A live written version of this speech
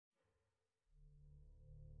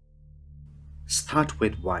Start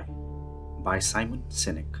with Why by Simon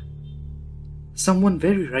Sinek. Someone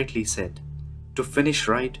very rightly said, to finish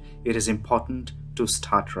right, it is important to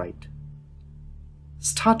start right.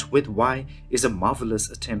 Start with Why is a marvelous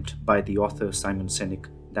attempt by the author Simon Sinek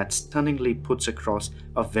that stunningly puts across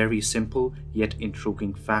a very simple yet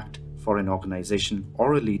intriguing fact for an organization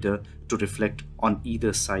or a leader to reflect on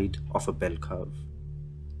either side of a bell curve.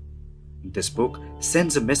 This book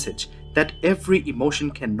sends a message that every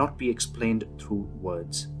emotion cannot be explained through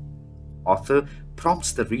words. Author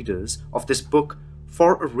prompts the readers of this book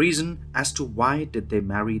for a reason as to why did they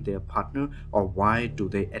marry their partner, or why do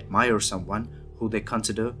they admire someone who they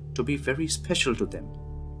consider to be very special to them.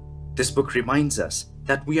 This book reminds us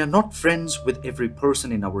that we are not friends with every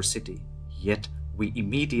person in our city, yet we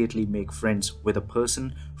immediately make friends with a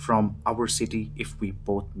person from our city if we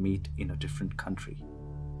both meet in a different country.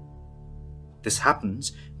 This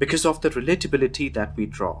happens because of the relatability that we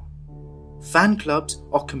draw. Fan clubs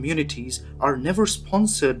or communities are never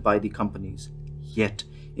sponsored by the companies, yet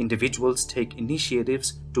individuals take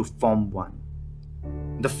initiatives to form one.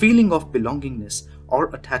 The feeling of belongingness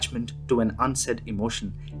or attachment to an unsaid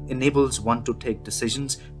emotion enables one to take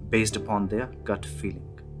decisions based upon their gut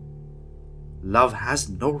feeling. Love has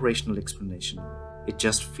no rational explanation, it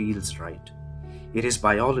just feels right. It is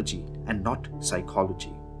biology and not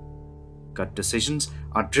psychology. Gut decisions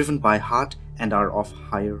are driven by heart and are of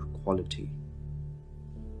higher quality.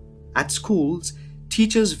 At schools,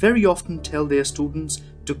 teachers very often tell their students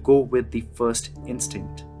to go with the first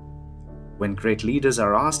instinct. When great leaders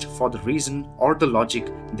are asked for the reason or the logic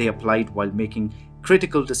they applied while making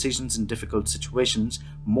critical decisions in difficult situations,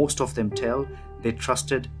 most of them tell they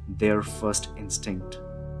trusted their first instinct.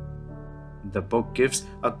 The book gives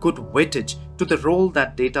a good weightage to the role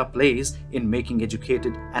that data plays in making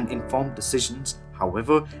educated and informed decisions.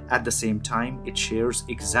 However, at the same time, it shares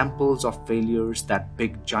examples of failures that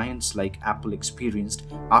big giants like Apple experienced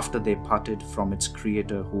after they parted from its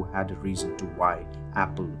creator who had a reason to why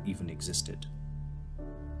Apple even existed.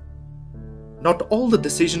 Not all the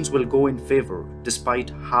decisions will go in favor, despite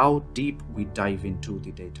how deep we dive into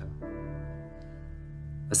the data.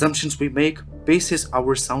 Assumptions we make, basis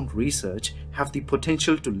our sound research, have the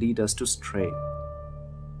potential to lead us to stray.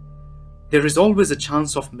 There is always a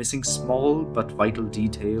chance of missing small but vital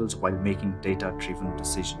details while making data-driven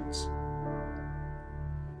decisions.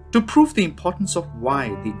 To prove the importance of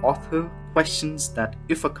why, the author questions that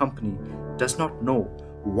if a company does not know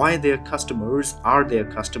why their customers are their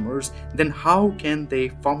customers, then how can they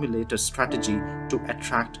formulate a strategy to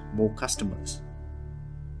attract more customers?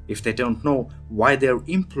 If they don't know why their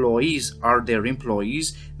employees are their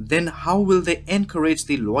employees, then how will they encourage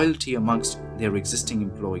the loyalty amongst their existing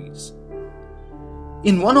employees?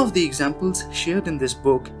 In one of the examples shared in this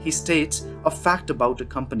book, he states a fact about a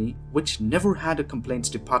company which never had a complaints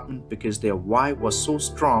department because their why was so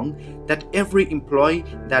strong that every employee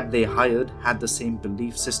that they hired had the same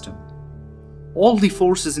belief system. All the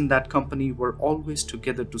forces in that company were always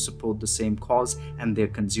together to support the same cause, and their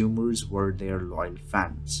consumers were their loyal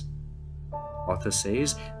fans. Author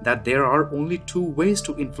says that there are only two ways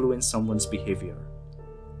to influence someone's behavior.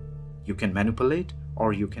 You can manipulate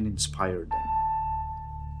or you can inspire them.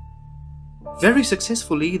 Very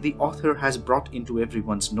successfully, the author has brought into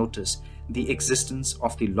everyone's notice the existence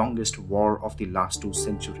of the longest war of the last 2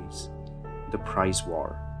 centuries, the prize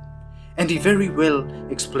war. And he very well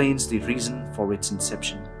explains the reason for its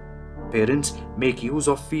inception. Parents make use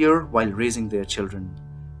of fear while raising their children.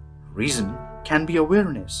 Reason can be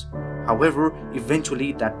awareness. However,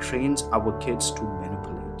 eventually that trains our kids to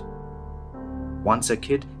manipulate. Once a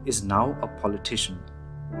kid is now a politician.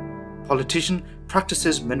 Politician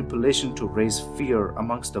practices manipulation to raise fear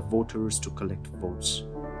amongst the voters to collect votes.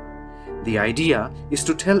 The idea is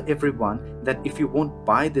to tell everyone that if you won't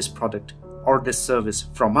buy this product or this service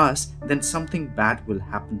from us, then something bad will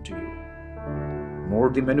happen to you. More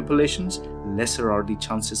the manipulations, lesser are the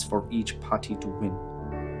chances for each party to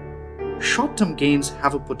win. Short-term gains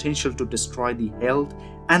have a potential to destroy the health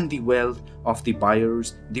and the wealth of the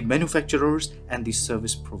buyers, the manufacturers, and the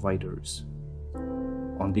service providers.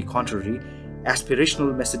 On the contrary,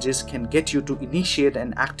 aspirational messages can get you to initiate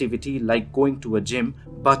an activity like going to a gym,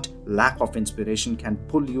 but lack of inspiration can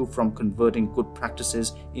pull you from converting good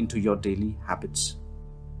practices into your daily habits.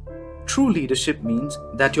 True leadership means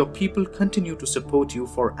that your people continue to support you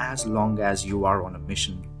for as long as you are on a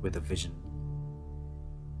mission with a vision.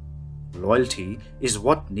 Loyalty is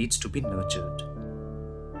what needs to be nurtured.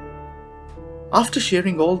 After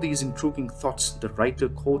sharing all these intriguing thoughts, the writer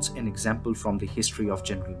quotes an example from the history of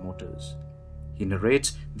General Motors. He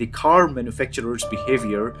narrates the car manufacturer's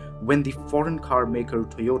behavior when the foreign car maker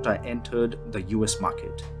Toyota entered the US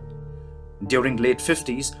market. During late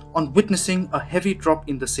 50s, on witnessing a heavy drop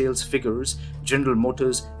in the sales figures, General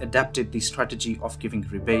Motors adapted the strategy of giving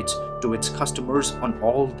rebates to its customers on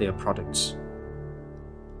all their products.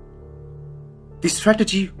 The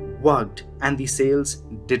strategy worked and the sales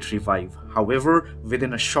did revive. However,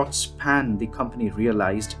 within a short span, the company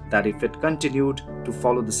realized that if it continued to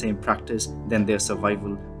follow the same practice, then their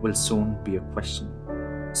survival will soon be a question.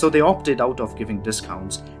 So they opted out of giving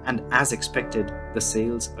discounts, and as expected, the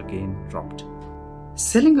sales again dropped.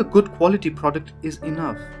 Selling a good quality product is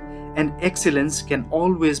enough, and excellence can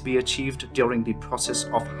always be achieved during the process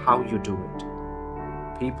of how you do it.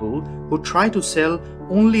 People who try to sell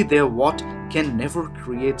only their what can never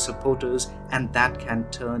create supporters, and that can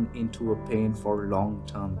turn into a pain for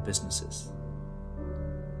long-term businesses.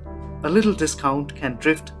 A little discount can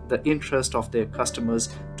drift the interest of their customers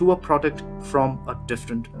to a product from a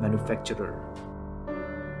different manufacturer.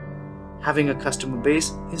 Having a customer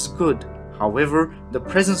base is good. However, the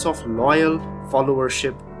presence of loyal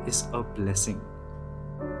followership is a blessing.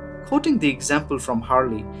 Quoting the example from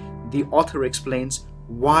Harley, the author explains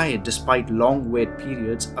why, despite long wait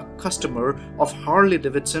periods, a customer of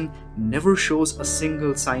Harley-Davidson never shows a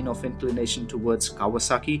single sign of inclination towards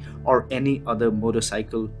Kawasaki or any other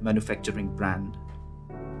motorcycle manufacturing brand.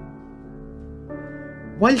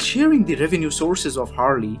 While sharing the revenue sources of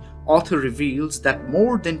Harley, author reveals that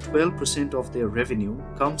more than 12% of their revenue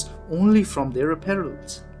comes only from their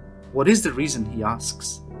apparels. What is the reason, he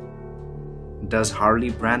asks? Does Harley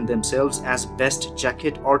brand themselves as best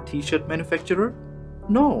jacket or t-shirt manufacturer?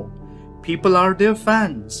 No, people are their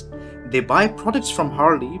fans. They buy products from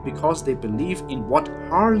Harley because they believe in what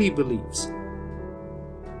Harley believes.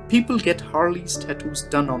 People get Harley's tattoos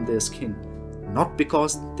done on their skin, not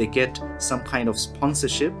because they get some kind of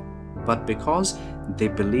sponsorship, but because they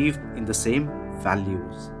believe in the same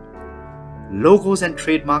values. Logos and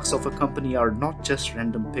trademarks of a company are not just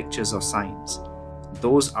random pictures or signs.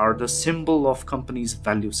 Those are the symbol of company's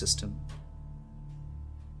value system.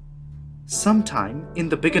 Sometime in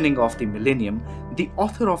the beginning of the millennium, the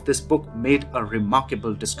author of this book made a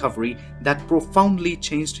remarkable discovery that profoundly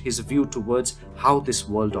changed his view towards how this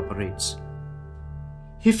world operates.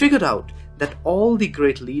 He figured out that all the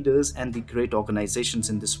great leaders and the great organizations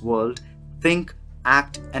in this world think,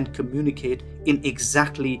 act, and communicate in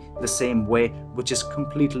exactly the same way, which is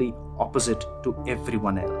completely opposite to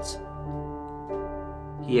everyone else.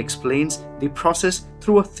 He explains the process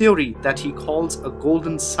through a theory that he calls a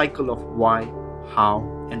golden cycle of why,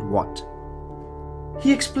 how, and what.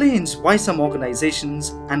 He explains why some organizations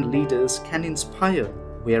and leaders can inspire,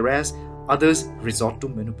 whereas others resort to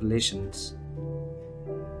manipulations.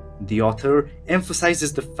 The author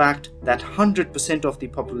emphasizes the fact that 100% of the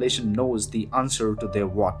population knows the answer to their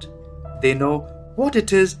what. They know what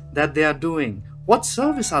it is that they are doing, what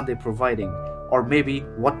service are they providing, or maybe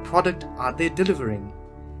what product are they delivering.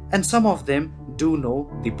 And some of them do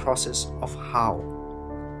know the process of how.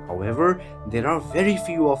 However, there are very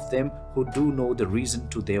few of them who do know the reason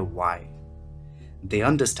to their why. They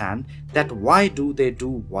understand that why do they do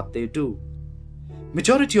what they do.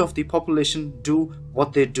 Majority of the population do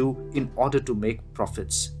what they do in order to make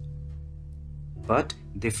profits. But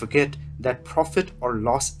they forget that profit or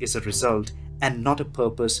loss is a result and not a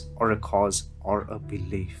purpose or a cause or a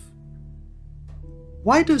belief.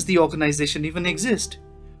 Why does the organization even exist?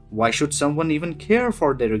 Why should someone even care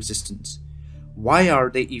for their existence? Why are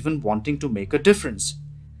they even wanting to make a difference?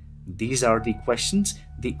 These are the questions,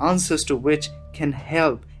 the answers to which can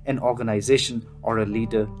help an organization or a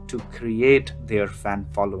leader to create their fan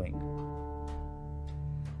following.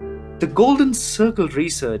 The Golden Circle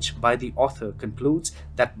research by the author concludes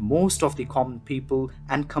that most of the common people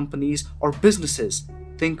and companies or businesses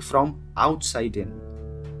think from outside in,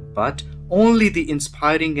 but only the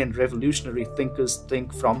inspiring and revolutionary thinkers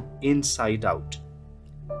think from inside out.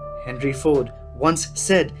 Henry Ford once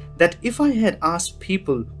said that if I had asked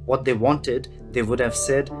people what they wanted, they would have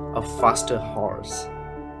said a faster horse.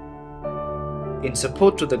 In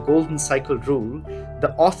support to the Golden Cycle rule,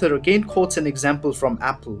 the author again quotes an example from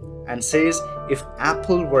Apple and says if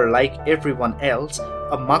Apple were like everyone else,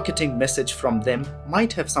 a marketing message from them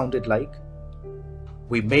might have sounded like,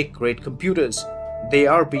 "We make great computers. They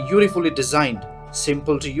are beautifully designed,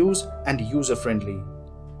 simple to use, and user-friendly."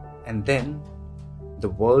 And then, the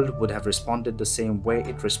world would have responded the same way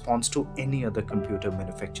it responds to any other computer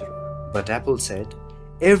manufacturer. But Apple said,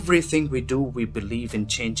 "Everything we do, we believe in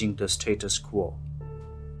changing the status quo.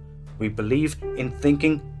 We believe in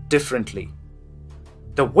thinking differently.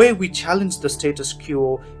 The way we challenge the status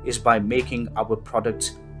quo is by making our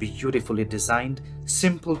products beautifully designed,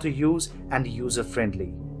 simple to use, and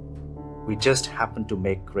user-friendly. We just happen to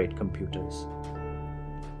make great computers.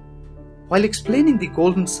 While explaining the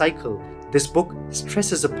golden cycle, this book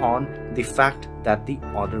stresses upon the fact that the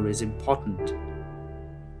order is important.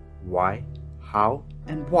 Why, how,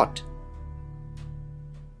 and what?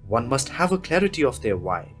 One must have a clarity of their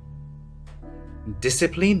why.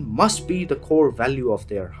 Discipline must be the core value of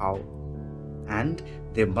their how, and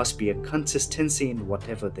there must be a consistency in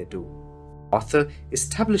whatever they do. The author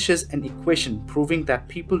establishes an equation proving that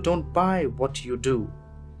people don't buy what you do.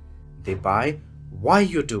 They buy why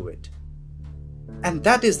you do it. And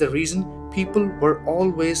that is the reason people were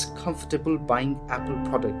always comfortable buying Apple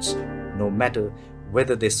products, no matter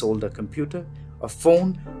whether they sold a computer, a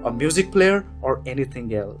phone, a music player, or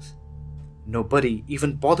anything else. Nobody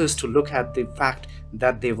even bothers to look at the fact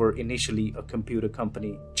that they were initially a computer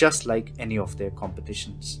company, just like any of their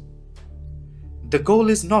competitions. The goal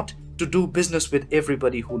is not to do business with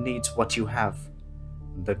everybody who needs what you have.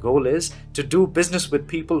 The goal is to do business with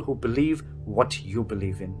people who believe what you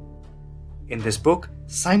believe in. In this book,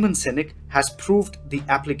 Simon Sinek has proved the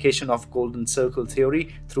application of Golden Circle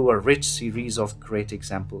theory through a rich series of great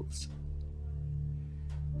examples.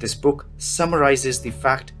 This book summarizes the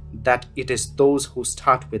fact that it is those who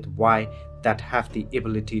start with why that have the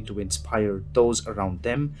ability to inspire those around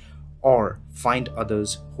them or find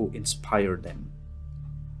others who inspire them.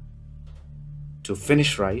 To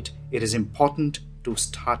finish right, it is important to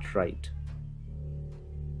start right.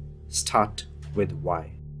 Start with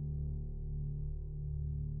why.